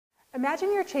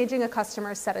Imagine you're changing a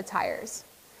customer's set of tires.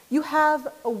 You have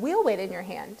a wheel weight in your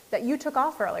hand that you took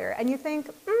off earlier and you think,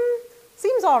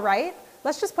 seems all right,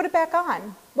 let's just put it back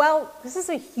on. Well, this is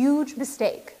a huge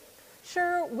mistake.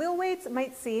 Sure, wheel weights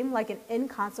might seem like an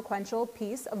inconsequential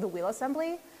piece of the wheel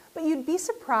assembly, but you'd be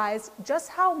surprised just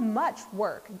how much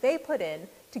work they put in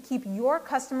to keep your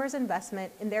customer's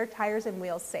investment in their tires and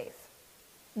wheels safe.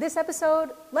 This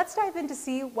episode, let's dive in to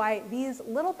see why these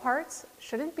little parts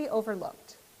shouldn't be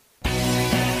overlooked.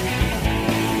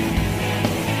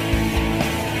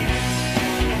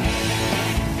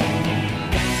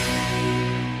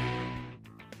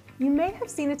 You may have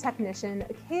seen a technician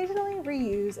occasionally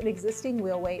reuse an existing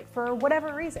wheel weight for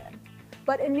whatever reason,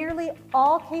 but in nearly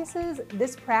all cases,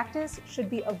 this practice should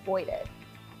be avoided.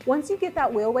 Once you get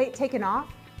that wheel weight taken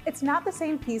off, it's not the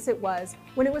same piece it was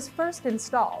when it was first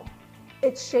installed.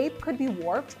 Its shape could be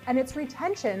warped and its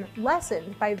retention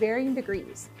lessened by varying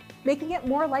degrees, making it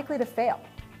more likely to fail.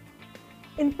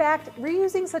 In fact,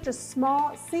 reusing such a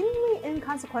small, seemingly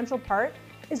inconsequential part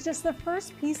is just the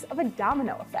first piece of a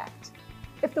domino effect.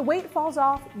 If the weight falls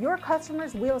off, your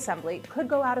customer's wheel assembly could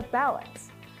go out of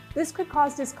balance. This could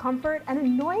cause discomfort and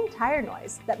annoying tire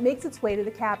noise that makes its way to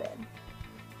the cabin.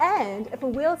 And if a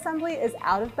wheel assembly is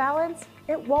out of balance,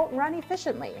 it won't run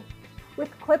efficiently.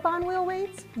 With clip-on wheel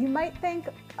weights, you might think,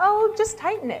 oh, just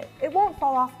tighten it. It won't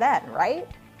fall off then, right?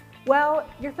 Well,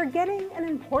 you're forgetting an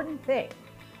important thing.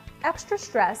 Extra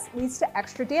stress leads to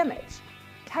extra damage.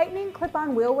 Tightening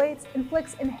clip-on wheel weights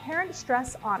inflicts inherent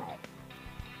stress on it.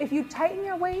 If you tighten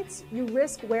your weights, you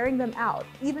risk wearing them out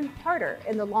even harder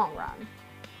in the long run.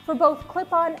 For both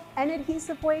clip-on and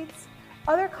adhesive weights,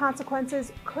 other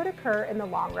consequences could occur in the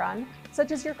long run,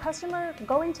 such as your customer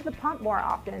going to the pump more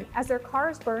often as their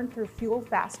cars burn through fuel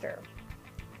faster.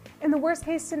 In the worst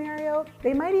case scenario,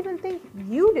 they might even think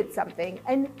you did something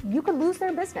and you could lose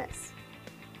their business.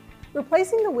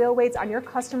 Replacing the wheel weights on your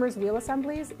customers' wheel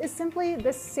assemblies is simply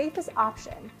the safest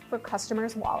option for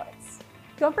customers' wallets.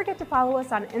 Don't forget to follow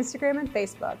us on Instagram and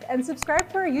Facebook and subscribe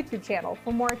to our YouTube channel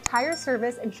for more tire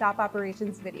service and shop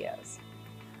operations videos.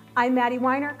 I'm Maddie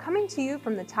Weiner, coming to you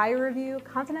from the Tire Review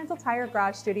Continental Tire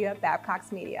Garage Studio at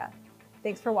Babcock's Media.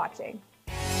 Thanks for watching.